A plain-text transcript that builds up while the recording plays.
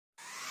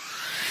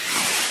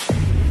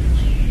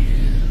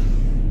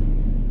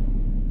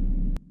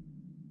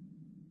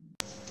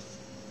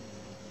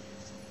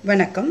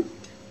வணக்கம்.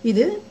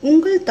 இது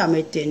உங்கள்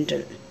தமிழ்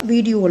தென்றல்.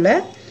 வீடியோவில்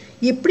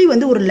எப்படி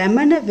ஒரு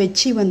லெமனை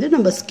வச்சு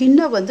நம்ம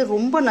ஸ்கின்னை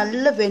ரொம்ப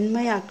நல்ல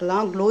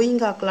வெண்மையாக்கலாம்,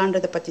 க்ளோயிங்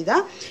ஆக்கலான்றதை பற்றி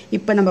தான்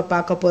இப்போ நம்ம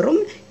பார்க்க போகிறோம்.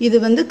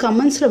 இது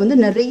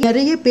கமெண்ட்ஸில்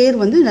நிறைய பேர்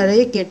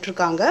நிறைய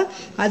கேட்டிருக்காங்க.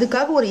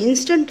 அதுக்காக ஒரு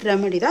இன்ஸ்டன்ட்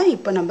ரெமெடி தான்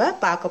இப்போ நம்ம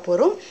பார்க்க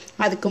போகிறோம்.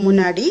 அதுக்கு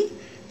முன்னாடி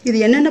இது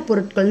என்னென்ன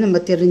பொருட்கள்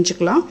நம்ம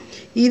தெரிஞ்சுக்கலாம்.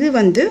 இது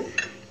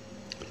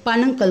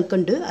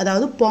பனங்கல்கண்டு,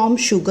 அதாவது பாம்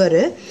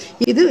சுகரு.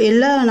 இது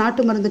எல்லா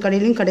நாட்டு மருந்து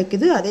கடையிலையும்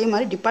கிடைக்குது, அதே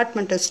மாதிரி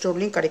டிபார்ட்மெண்டல்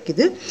ஸ்டோர்லையும்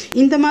கிடைக்குது.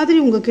 இந்த மாதிரி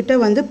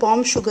உங்ககிட்ட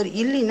பாம் சுகர்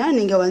இல்லைன்னா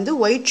நீங்கள்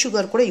ஒயிட்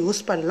சுகர் கூட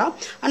யூஸ் பண்ணலாம்.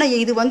 ஆனால்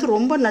இது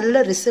ரொம்ப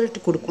நல்ல ரிசல்ட்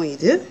கொடுக்கும்.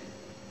 இது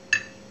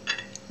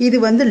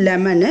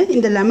லெமனு.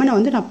 இந்த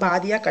லெமனை நான்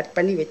பாதியாக கட்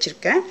பண்ணி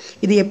வச்சுருக்கேன்.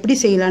 இது எப்படி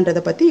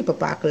செய்யலான்றதை பற்றி இப்போ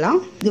பார்க்கலாம்.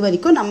 இது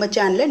வரைக்கும் நம்ம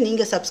சேனலை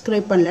நீங்கள்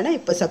சப்ஸ்கிரைப் பண்ணலைன்னா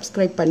இப்போ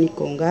சப்ஸ்கிரைப்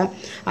பண்ணிக்கோங்க.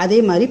 அதே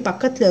மாதிரி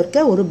பக்கத்தில்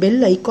இருக்க ஒரு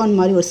பெல் ஐக்கான்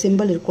மாதிரி ஒரு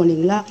சிம்பிள் இருக்கும்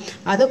இல்லைங்களா,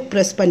 அதை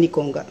ப்ரெஸ்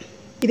பண்ணிக்கோங்க.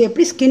 இது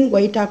எப்படி ஸ்கின்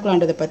ஒயிட்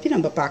ஆக்கலான்றதை பற்றி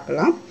நம்ம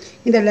பார்க்கலாம்.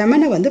 இந்த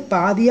லெமனை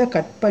பாதியாக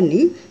கட்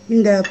பண்ணி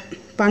இந்த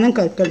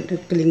பனங்கற்கண்டு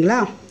இருக்கு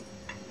இல்லைங்களா,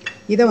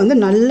 இதை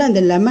நல்லா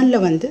இந்த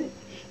லெமனில்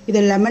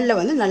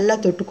லெமனில் நல்லா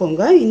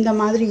தொட்டுக்கோங்க. இந்த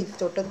மாதிரி இது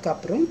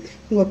தொட்டதுக்கப்புறம்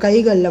உங்கள்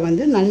கைகளில்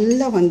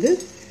நல்லா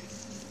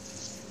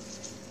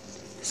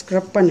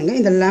ஸ்க்ரப் பண்ணுங்கள்.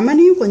 இந்த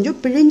லெமனையும் கொஞ்சம்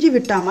பிழிஞ்சு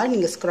விட்டா மாதிரி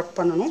நீங்கள் ஸ்க்ரப்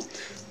பண்ணணும்.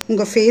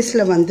 உங்கள்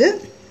ஃபேஸில்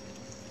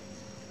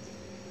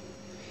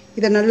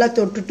இதை நல்லா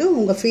தொட்டுட்டு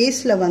உங்கள்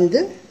ஃபேஸில்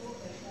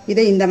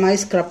இதை இந்த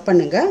மாதிரி ஸ்க்ரப்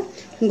பண்ணுங்கள்.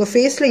 உங்கள்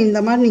ஃபேஸில்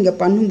இந்த மாதிரி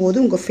நீங்கள்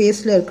பண்ணும்போது உங்கள்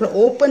ஃபேஸில் இருக்கிற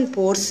ஓப்பன்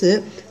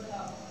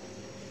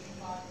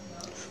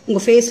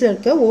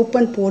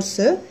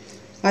போர்ஸு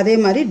அதே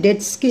மாதிரி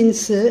டெட்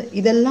ஸ்கின்ஸு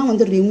இதெல்லாம்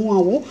ரிமூவ்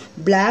ஆகும்.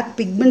 பிளாக்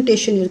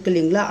பிக்மெண்டேஷன் இருக்குது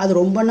இல்லைங்களா, அது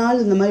ரொம்ப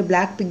நாள் இந்த மாதிரி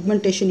பிளாக்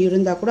பிக்மெண்டேஷன்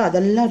இருந்தால் கூட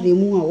அதெல்லாம்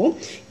ரிமூவ் ஆகும்.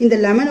 இந்த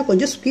லெமனை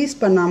கொஞ்சம் ஸ்க்வீஸ்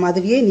பண்ண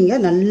மாதிரியே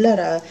நீங்கள் நல்லா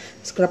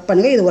ஸ்க்ரப்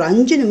பண்ணுங்கள். இது ஒரு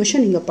 5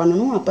 நிமிஷம் நீங்கள்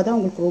பண்ணணும். அப்போ தான்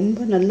உங்களுக்கு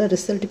ரொம்ப நல்ல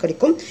ரிசல்ட்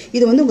கிடைக்கும்.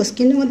 இது உங்கள்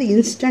ஸ்கின்னை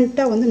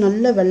இன்ஸ்டண்ட்டாக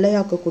நல்லா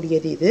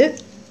வெள்ளையாக்கக்கூடியது. இது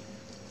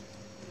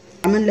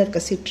லெமனில் இருக்க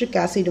சிட்ரிக்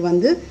ஆசிட்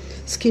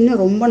ஸ்கின்னை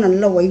ரொம்ப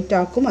நல்லா ஒயிட்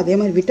ஆக்கும். அதே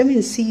மாதிரி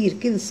விட்டமின் சி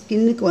இருக்குது. இது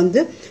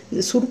ஸ்கின்னுக்கு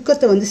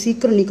சுருக்கத்தை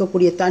சீக்கிரம்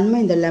நீக்கக்கூடிய தன்மை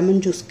இந்த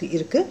லெமன் ஜூஸ்க்கு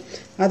இருக்குது.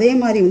 அதே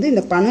மாதிரி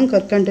இந்த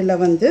பனங்கற்கண்டில்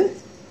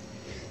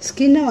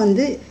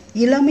ஸ்கின்னை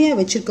இளமையாக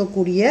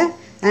வச்சுருக்கக்கூடிய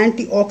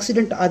ஆன்டி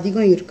ஆக்சிடென்ட்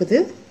அதிகம் இருக்குது.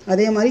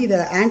 அதே மாதிரி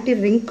இதில் ஆன்டி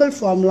ரிங்கிள்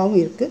ஃபார்முலாவும்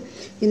இருக்குது.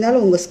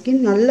 இதனால் உங்கள்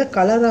ஸ்கின் நல்ல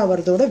கலராக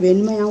வரதோட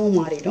வெண்மையாகவும்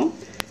மாறிடும்.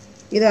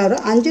 இதை ஒரு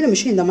 5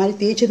 நிமிஷம் இந்த மாதிரி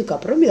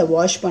தேய்ச்சதுக்கப்புறம் இதை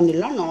வாஷ்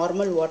பண்ணிடலாம்.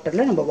 நார்மல்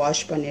வாட்டரில் நம்ம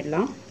வாஷ்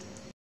பண்ணிடலாம்.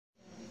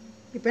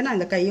 இப்போ நான்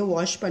இந்த கையை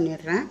வாஷ்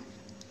பண்ணிடுறேன்.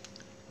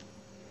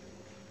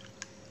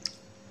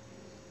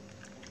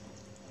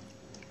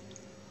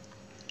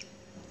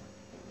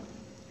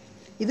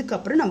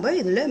 இதுக்கப்புறம் நம்ம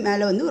இதில்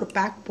மேலே ஒரு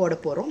பேக் போட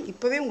போகிறோம்.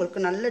 இப்போவே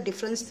உங்களுக்கு நல்ல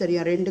டிஃப்ரென்ஸ்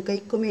தெரியும். 2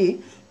 கைக்குமே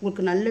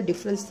உங்களுக்கு நல்ல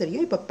டிஃப்ரென்ஸ்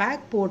தெரியும். இப்போ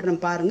பேக்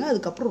போடுறேன் பாருங்கள்.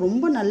 அதுக்கப்புறம்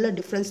ரொம்ப நல்ல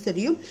டிஃப்ரென்ஸ்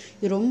தெரியும்.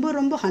 இது ரொம்ப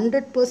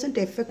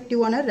 100%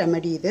 எஃபெக்டிவான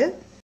ரெமெடி இது.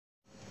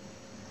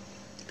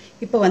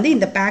 இப்போ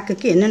இந்த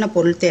பேக்குக்கு என்னென்ன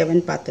பொருள்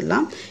தேவைன்னு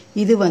பார்த்துடலாம்.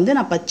 இது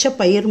நான் பச்சை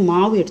பயிர்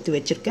மாவு எடுத்து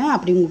வச்சுருக்கேன்.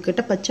 அப்படி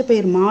உங்கள்கிட்ட பச்சை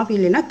பயிர் மாவு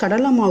இல்லைன்னா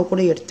கடலை மாவு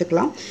கூட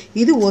எடுத்துக்கலாம்.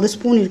 இது 1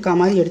 ஸ்பூன் இருக்க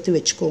மாதிரி எடுத்து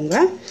வச்சுக்கோங்க.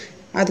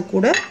 அது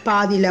கூட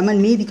பாதி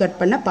லெமன், மீதி கட்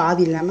பண்ண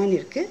பாதி லெமன்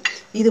இருக்குது.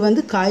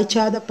 இது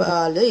காய்ச்சாத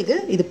பால்.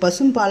 இது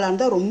பசும்பாலாக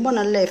இருந்தால் ரொம்ப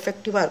நல்ல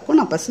எஃபெக்டிவாக இருக்கும்.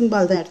 நான்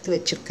பசும்பால் தான் எடுத்து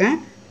வச்சுருக்கேன்.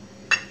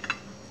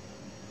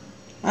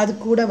 அது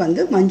கூட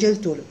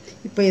மஞ்சள் தூள்.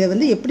 இப்போ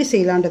இதை எப்படி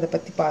செய்யலான்றதை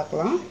பற்றி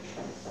பார்க்கலாம்.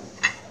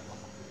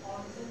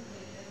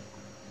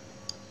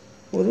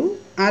 ஒரு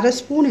 1/2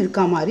 ஸ்பூன்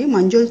இருக்க மாதிரி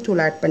மஞ்சள் தூள்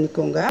ஆட்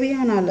பண்ணிக்கோங்க.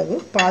 தேவையான அளவு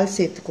பால்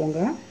சேர்த்துக்கோங்க.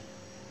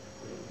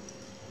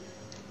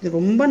 இது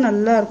ரொம்ப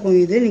நல்லா இருக்கும்.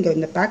 நீங்கள்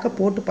இந்த பேக்கை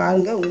போட்டு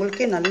பாருங்கள்,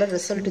 உங்களுக்கே நல்ல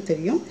ரிசல்ட்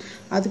தெரியும்.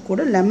 அது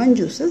கூட லெமன்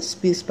ஜூஸை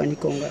ஸ்க்வீஸ்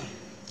பண்ணிக்கோங்க.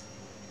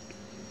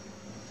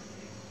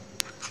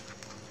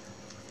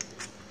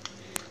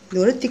 இது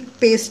ஒரு திக்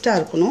பேஸ்ட்டாக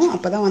இருக்கணும்.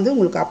 அப்போ தான்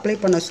உங்களுக்கு அப்ளை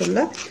பண்ண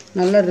சொல்ல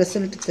நல்ல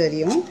ரிசல்ட்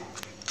தெரியும்.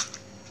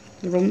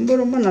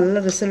 ரொம்ப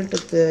நல்ல ரிசல்ட்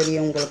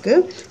தெரியும்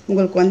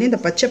உங்களுக்கு இந்த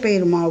பச்சை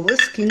பயிர் மாவு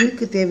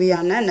ஸ்கின்னுக்கு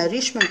தேவையான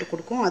நரிஷ்மெண்ட்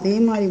கொடுக்கும். அதே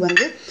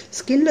மாதிரி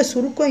ஸ்கின்னில்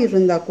சுருக்கம்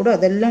இருந்தால் கூட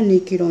அதெல்லாம்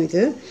நீக்கிடும்.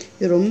 இது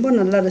ரொம்ப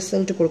நல்ல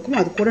ரிசல்ட் கொடுக்கும்.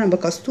 அது கூட நம்ம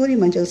கஸ்தூரி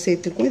மஞ்சள்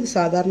சேர்த்துருக்கோம். இது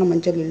சாதாரண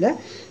மஞ்சள் இல்லை.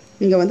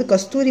 நீங்கள்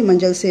கஸ்தூரி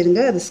மஞ்சள்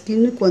சேருங்க. அது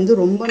ஸ்கின்னுக்கு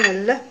ரொம்ப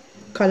நல்ல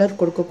கலர்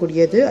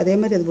கொடுக்கக்கூடியது. அதே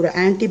மாதிரி அது ஒரு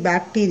anti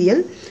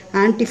bacterial,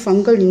 anti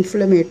fungal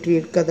inflammatory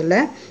இருக்கிறதுல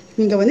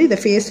நீங்கள் இதை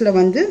ஃபேஸில்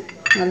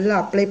நல்லா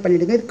அப்ளை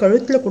பண்ணிவிடுங்க. இது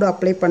கழுத்தில் கூட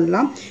அப்ளை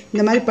பண்ணலாம்.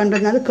 இந்த மாதிரி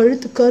பண்ணுறதுனால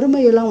கழுத்து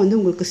கருமையெல்லாம்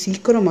உங்களுக்கு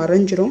சீக்கிரம்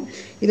மறைஞ்சிரும்.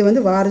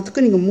 இது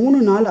வாரத்துக்கு நீங்கள்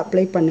 3 நாள்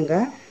அப்ளை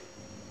பண்ணுங்கள்.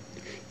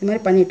 இந்த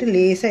மாதிரி பண்ணிவிட்டு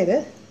லேசாக இதை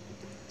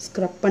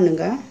ஸ்க்ரப்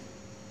பண்ணுங்கள்.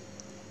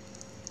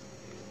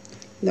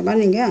 இந்த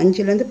மாதிரி நீங்கள்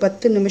 5லேருந்து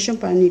 10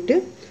 நிமிஷம் பண்ணிவிட்டு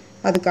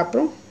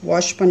அதுக்கப்புறம்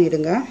வாஷ்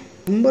பண்ணிவிடுங்க.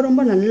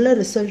 ரொம்ப நல்ல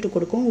ரிசல்ட்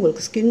கொடுக்கும்.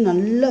 உங்களுக்கு ஸ்கின்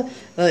நல்ல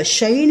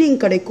ஷைனிங்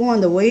கிடைக்கும்.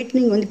 அந்த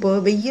ஒயிட்னிங் இப்போ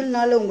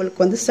வெயில்னால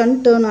உங்களுக்கு சன்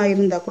டர்ன்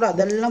ஆகிருந்தால் கூட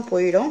அதெல்லாம்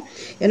போயிடும்.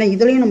 ஏன்னா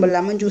இதுலேயும் நம்ம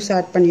லெமன் ஜூஸ்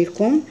ஆட்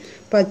பண்ணியிருக்கோம்,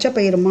 பச்சை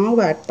பயிறு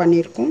மாவு ஆட்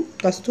பண்ணியிருக்கோம்,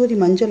 கஸ்தூரி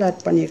மஞ்சள்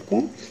ஆட்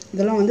பண்ணியிருக்கோம்.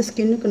 இதெல்லாம்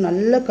ஸ்கின்னுக்கு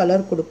நல்ல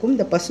கலர் கொடுக்கும்.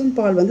 இந்த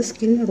பசும்பால்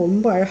ஸ்கின்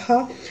ரொம்ப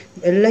அழகாக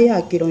வெள்ளையாக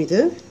ஆக்கிடும்.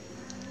 இது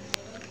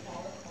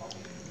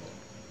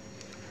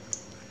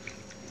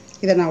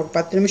இதை நான் ஒரு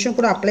 10 நிமிஷம்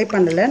கூட அப்ளை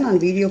பண்ணல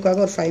நான்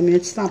வீடியோக்காக ஒரு 5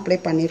 மினிட்ஸ் தான் அப்ளை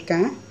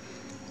பண்ணியிருக்கேன்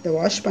இதை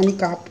வாஷ்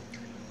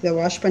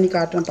பண்ணி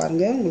காட்டுறேன்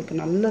பாருங்கள் உங்களுக்கு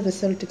நல்ல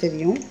ரிசல்ட்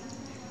தெரியும்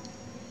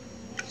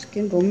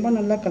ஸ்கின் ரொம்ப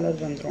நல்ல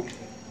கலர் வந்துடும்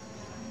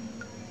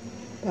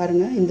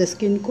பாருங்கள்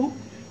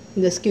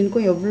இந்த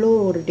ஸ்கின்க்கும் எவ்வளோ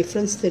ஒரு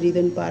டிஃப்ரென்ஸ்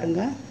தெரியுதுன்னு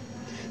பாருங்கள்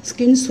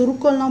ஸ்கின்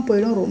சுருக்கம்லாம்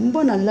போயிடும்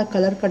ரொம்ப நல்ல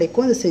கலர்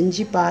கிடைக்கும் இதை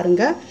செஞ்சு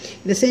பாருங்கள்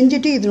இதை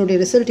செஞ்சுட்டு இதனுடைய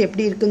ரிசல்ட்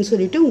எப்படி இருக்குன்னு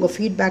சொல்லிட்டு உங்கள்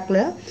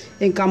ஃபீட்பேக்கில்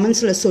என்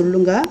கமெண்ட்ஸில்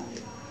சொல்லுங்கள்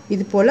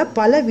இது போல்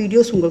பல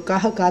வீடியோஸ்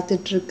உங்களுக்காக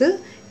காத்துட்ருக்கு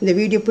இந்த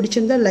வீடியோ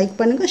பிடிச்சிருந்தால் லைக்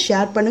பண்ணுங்கள்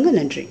ஷேர் பண்ணுங்கள்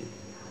நன்றி